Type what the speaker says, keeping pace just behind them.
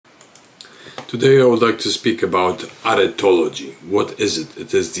Today I would like to speak about Aretology. What is it?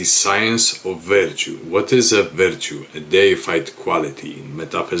 It is the science of virtue. What is a virtue? A deified quality in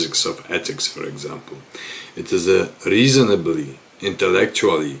metaphysics of ethics, for example. It is a reasonably,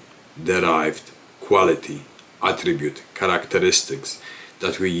 intellectually derived quality, attribute, characteristics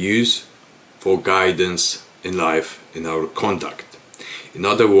that we use for guidance in life, in our conduct. In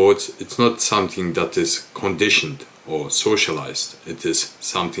other words, it's not something that is conditioned or socialized. It is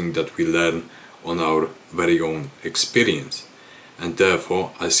something that we learn on our very own experience, and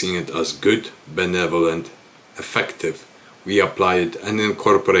therefore I see it as good, benevolent, effective. We apply it and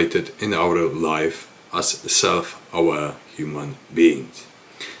incorporate it in our life as self-aware human beings.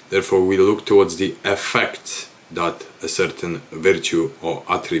 Therefore we look towards the effects that a certain virtue or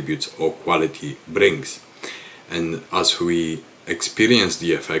attribute or quality brings, and as we experience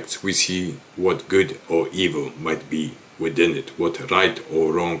the effects, we see what good or evil might be within it, what right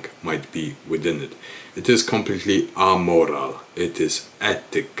or wrong might be within it. It is completely amoral, it is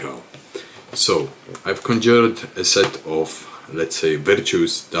ethical. So I've conjured a set of, let's say,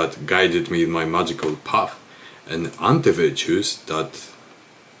 virtues that guided me in my magical path, and anti-virtues that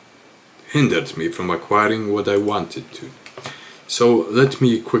hindered me from acquiring what I wanted to. So let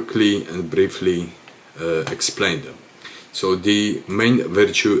me quickly and briefly explain them. So the main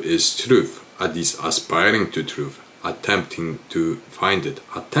virtue is truth, at least aspiring to truth, attempting to find it,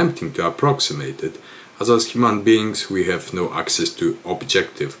 attempting to approximate it, as human beings we have no access to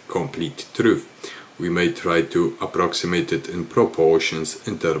objective, complete truth. We may try to approximate it in proportions,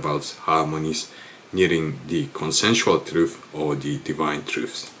 intervals, harmonies, nearing the consensual truth or the divine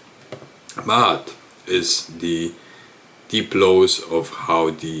truths. But is the deep laws of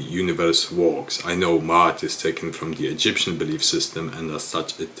how the universe works. I know Ma'at is taken from the Egyptian belief system, and as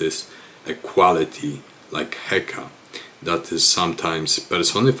such it is a quality like Heka that is sometimes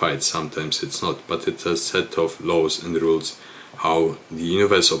personified, sometimes it's not, but it's a set of laws and rules how the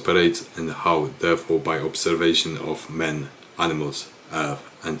universe operates, and how therefore by observation of men, animals, earth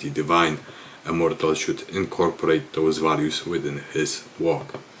and the divine, a mortal should incorporate those values within his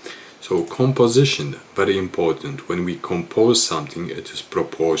work. So composition, very important. When we compose something, it is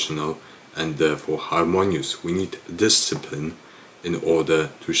proportional and therefore harmonious. We need discipline in order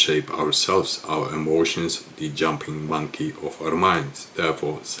to shape ourselves, our emotions, the jumping monkey of our minds.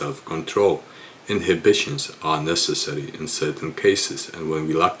 Therefore self-control. Inhibitions are necessary in certain cases, and when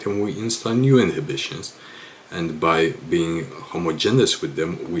we lack them we install new inhibitions, and by being homogeneous with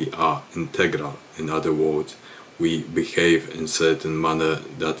them we are integral. In other words, we behave in certain manner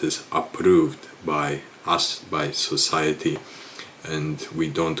that is approved by us, by society, and we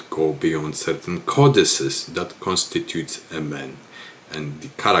don't go beyond certain codices that constitutes a man and the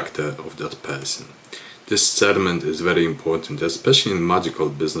character of that person. Discernment is very important, especially in magical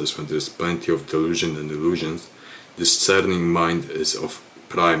business when there's plenty of delusion and illusions. Discerning mind is of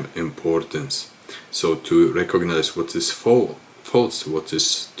prime importance. So to recognize what is false, what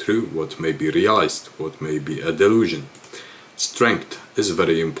is true, what may be realized, what may be a delusion. Strength is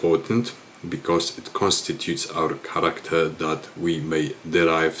very important because it constitutes our character, that we may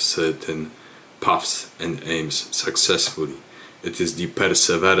derive certain paths and aims successfully. It is the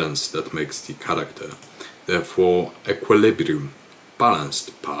perseverance that makes the character. Therefore, equilibrium,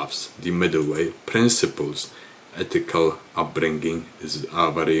 balanced paths, the middle way, principles, ethical upbringing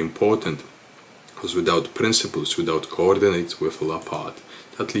are very important. Because without principles, without coordinates, we fall apart.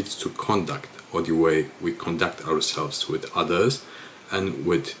 That leads to conduct, or the way we conduct ourselves with others and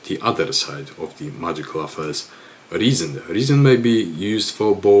with the other side of the magical affairs. Reason may be used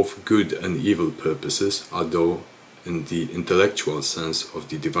for both good and evil purposes, although in the intellectual sense of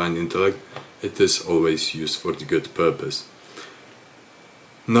the divine intellect, it is always used for the good purpose.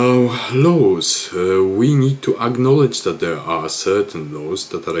 Now, laws. We need to acknowledge that there are certain laws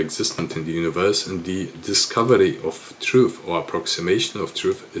that are existent in the universe, and the discovery of truth or approximation of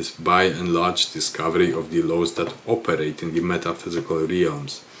truth is by and large discovery of the laws that operate in the metaphysical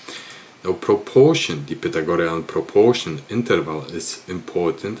realms. Now, proportion, the Pythagorean proportion interval is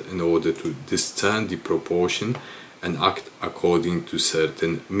important in order to discern the proportion and act according to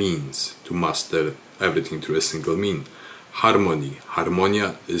certain means, to master everything through a single mean. Harmony.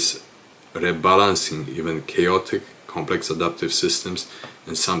 Harmonia is rebalancing even chaotic, complex adaptive systems,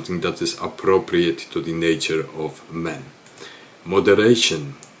 and something that is appropriate to the nature of man.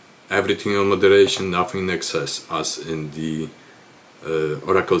 Moderation. Everything in moderation, nothing in excess, as in the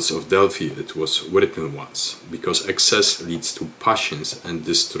oracles of Delphi it was written once, because excess leads to passions and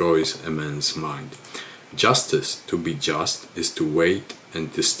destroys a man's mind. Justice, to be just, is to wait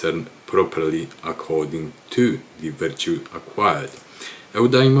and discern properly according to the virtue acquired.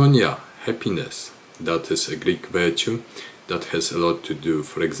 Eudaimonia, happiness. That is a Greek virtue that has a lot to do,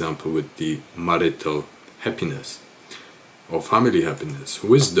 for example, with the marital happiness or family happiness.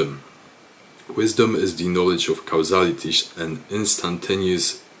 Wisdom. Wisdom is the knowledge of causalities and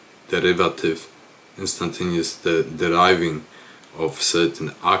instantaneous deriving of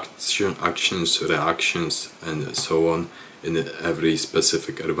certain actions, reactions, and so on in every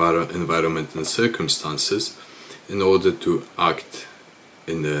specific environment and circumstances in order to act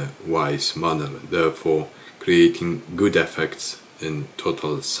in a wise manner, therefore creating good effects in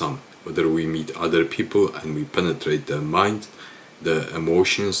total sum. Whether we meet other people and we penetrate their mind, their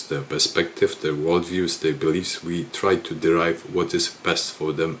emotions, their perspective, their worldviews, their beliefs, we try to derive what is best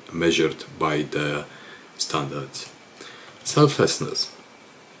for them measured by their standards. Selflessness.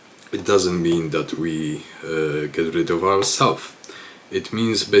 It doesn't mean that we get rid of ourselves. It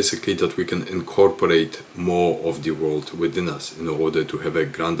means basically that we can incorporate more of the world within us in order to have a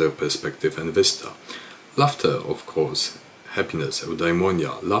grander perspective and vista. Laughter, of course, happiness,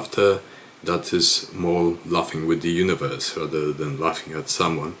 eudaimonia, laughter that is more laughing with the universe rather than laughing at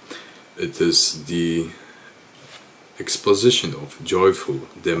someone. It is the exposition of joyful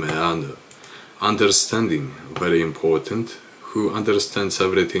demeanor. Understanding, very important. Who understands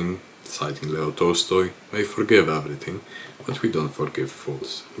everything, citing Leo Tolstoy, may forgive everything, but we don't forgive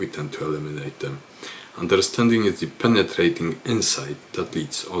fools. We tend to eliminate them. Understanding is the penetrating insight that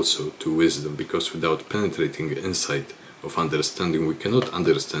leads also to wisdom, because without penetrating insight of understanding, we cannot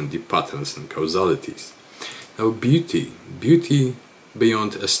understand the patterns and causalities. Now, beauty. Beauty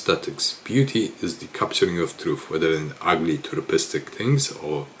beyond aesthetics. Beauty is the capturing of truth, whether in ugly, turpistic things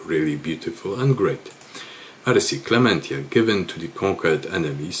or really beautiful and great. Mercy, clementia, given to the conquered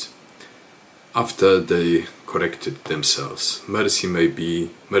enemies after they corrected themselves. Mercy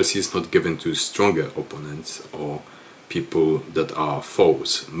is not given to stronger opponents or people that are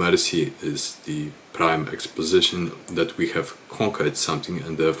foes. Mercy is the prime exposition that we have conquered something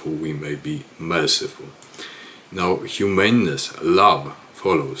and therefore we may be merciful. Now, humaneness, love,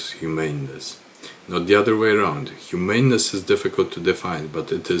 follows humaneness. Not the other way around. Humaneness is difficult to define,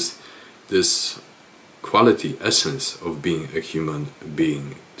 but it is this quality, essence of being a human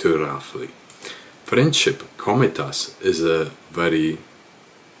being, too roughly. Friendship, komitas, is a very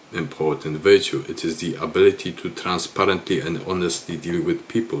important virtue. It is the ability to transparently and honestly deal with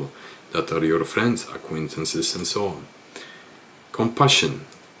people that are your friends, acquaintances, and so on. Compassion,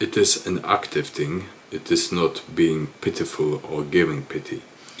 it is an active thing. It is not being pitiful or giving pity.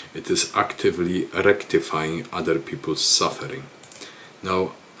 It is actively rectifying other people's suffering.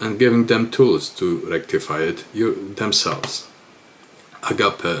 Now, and giving them tools to rectify it themselves.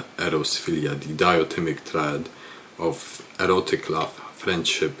 Agape, eros, philia, the diotemic triad of erotic love,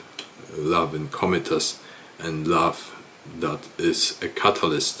 friendship, love in komitas, and love that is a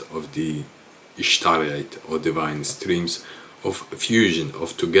catalyst of the Ishtariite or divine streams of fusion,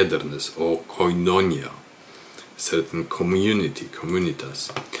 of togetherness, or koinonia, certain community,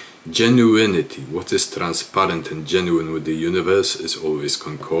 communitas. Genuinity, what is transparent and genuine with the universe, is always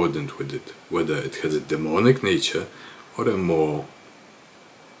concordant with it, whether it has a demonic nature or a more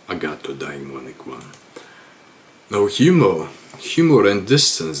agato-daimonic one. Now, humor and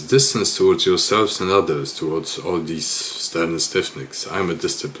distance towards yourselves and others, towards all these stern stiffnicks. I'm a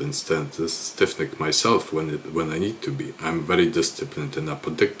disciplined stern stiffnick myself when I need to be. I'm very disciplined and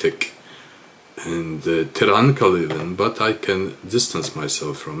apodictic and tyrannical even, but I can distance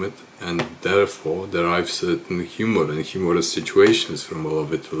myself from it and therefore derive certain humor and humorous situations from all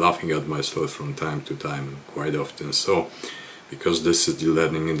of it, laughing at myself from time to time, quite often so, because this is the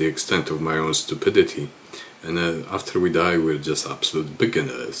learning in the extent of my own stupidity. And after we die, we're just absolute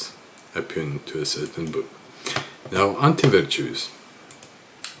beginners, appealing to a certain book. Now, anti-virtues.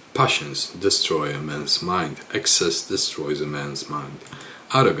 Passions destroy a man's mind. Excess destroys a man's mind.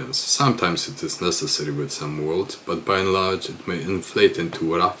 Arrogance. Sometimes it is necessary with some words, but by and large it may inflate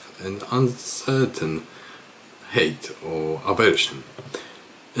into wrath and uncertain hate or aversion.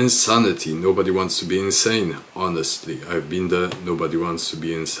 Insanity. Nobody wants to be insane. Honestly, I've been there. Nobody wants to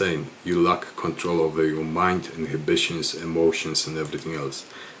be insane. You lack control over your mind, inhibitions, emotions, and everything else.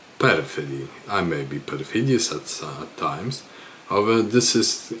 Perfidy. I may be perfidious at times. However, this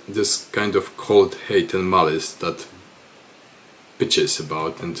is this kind of cold hate and malice that bitches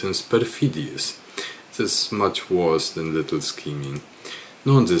about and turns perfidious. It is much worse than little scheming.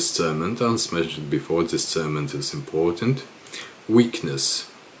 Non-discernment. As mentioned before, discernment is important. Weakness.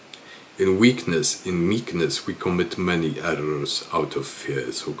 In weakness, in meekness, we commit many errors out of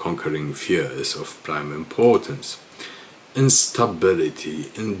fear, so conquering fear is of prime importance.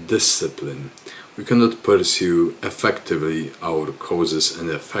 Instability, indiscipline. We cannot pursue effectively our causes and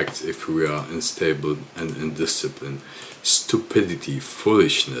effects if we are unstable and undisciplined. Stupidity,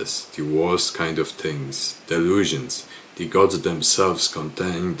 foolishness, the worst kind of things, delusions, the gods themselves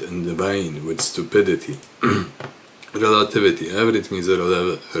contained in the vein with stupidity. Relativity, everything is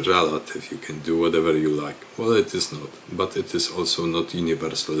relative, you can do whatever you like. Well, it is not, but it is also not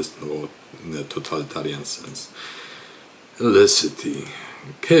universalist or in a totalitarian sense. Helicity,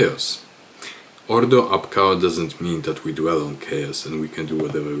 chaos. Ordo ab chaos doesn't mean that we dwell on chaos and we can do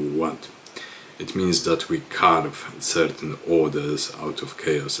whatever we want. It means that we carve certain orders out of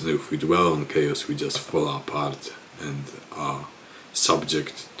chaos, and if we dwell on chaos we just fall apart and are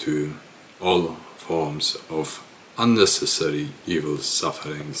subject to all forms of unnecessary evil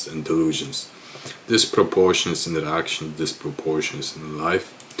sufferings and delusions, disproportions in action, disproportions in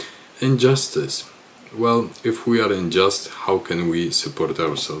life, injustice. Well, if we are unjust, how can we support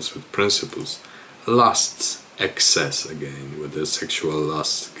ourselves with principles? Lusts, excess again, whether sexual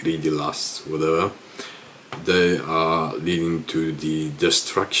lusts, greedy lusts, whatever, they are leading to the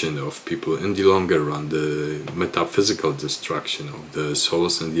destruction of people in the longer run, the metaphysical destruction of the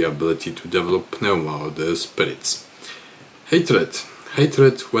souls and the ability to develop pneuma, or the spirits. Hatred.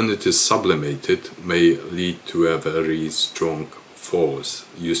 Hatred, when it is sublimated, may lead to a very strong force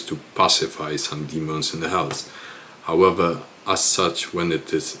used to pacify some demons in the hells. However, as such, when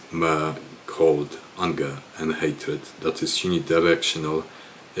it is called anger and hatred, that is unidirectional,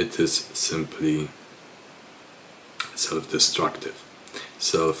 it is simply self-destructive,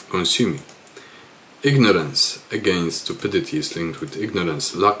 self-consuming. Ignorance, again, stupidity is linked with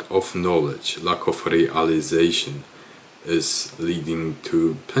ignorance. Lack of knowledge, lack of realization is leading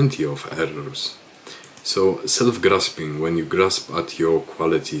to plenty of errors. So self-grasping, when you grasp at your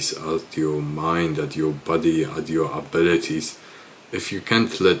qualities, at your mind, at your body, at your abilities, if you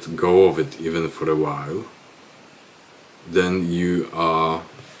can't let go of it even for a while, then you are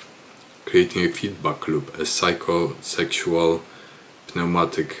creating a feedback loop, a psychosexual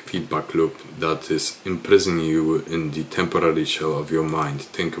pneumatic feedback loop that is imprisoning you in the temporary shell of your mind.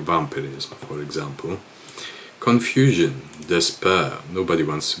 Think vampirism, for example. Confusion, despair. Nobody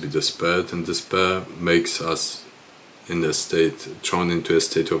wants to be despaired, and despair makes us in a state, thrown into a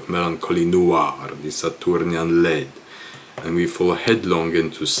state of melancholy noir, the Saturnian lead, and we fall headlong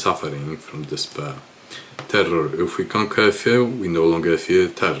into suffering from despair. Terror. If we conquer fear, we no longer fear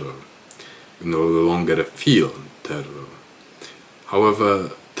terror. We no longer feel terror.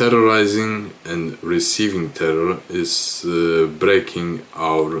 However, terrorizing and receiving terror is breaking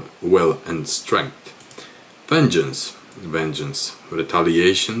our will and strength. Vengeance. Vengeance.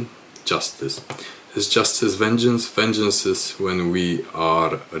 Retaliation. Justice. Is justice vengeance? Vengeance is when we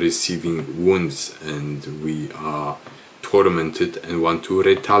are receiving wounds and we are tormented and want to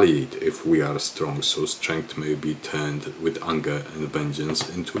retaliate if we are strong, so strength may be turned with anger and vengeance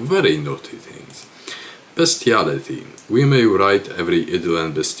into very naughty things. Bestiality. We may write every idyll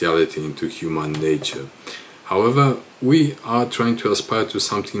and bestiality into human nature. However, we are trying to aspire to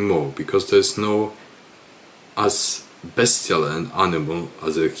something more, because there is no as bestial an animal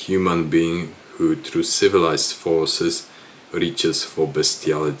as a human being who through civilized forces reaches for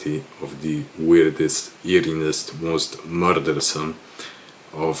bestiality of the weirdest, eeriest, most murdersome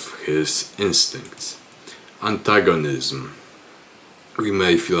of his instincts. Antagonism. We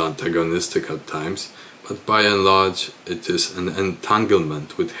may feel antagonistic at times, but by and large it is an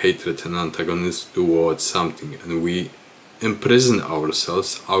entanglement with hatred and antagonism towards something, and we imprison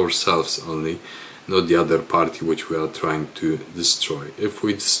ourselves only, not the other party which we are trying to destroy. If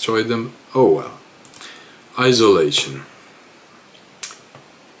we destroy them, oh well. Isolation.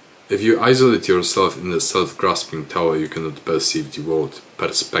 If you isolate yourself in a self-grasping tower, you cannot perceive the world.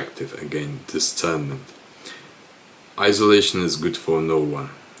 Perspective, again, discernment. Isolation is good for no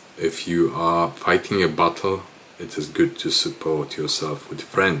one. If you are fighting a battle, it is good to support yourself with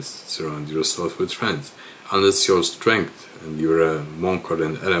friends, surround yourself with friends. Unless your strength, and you're a monk or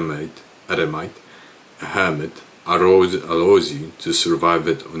an eremite, a hermit, allows you to survive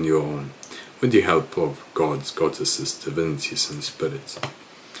it on your own, with the help of gods, goddesses, divinities and spirits.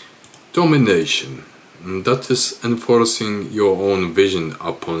 Domination. That is enforcing your own vision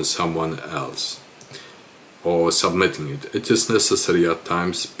upon someone else, or submitting it. It is necessary at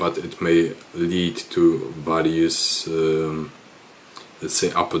times, but it may lead to various, let's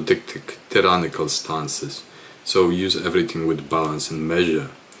say, apodictic, tyrannical stances. So use everything with balance and measure.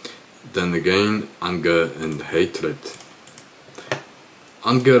 Then again, anger and hatred.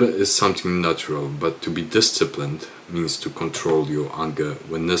 Anger is something natural, but to be disciplined means to control your anger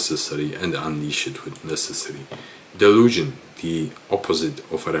when necessary and unleash it when necessary. Delusion, the opposite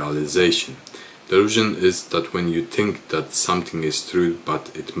of realization. Delusion is that when you think that something is true but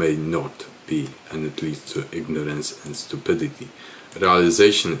it may not be, and it leads to ignorance and stupidity.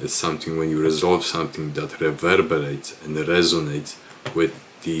 Realization is something when you resolve something that reverberates and resonates with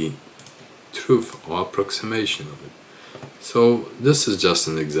the truth or approximation of it. So this is just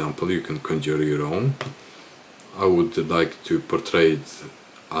an example, you can conjure your own. I would like to portray it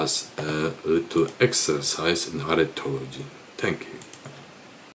as a little exercise in Aretology. Thank you.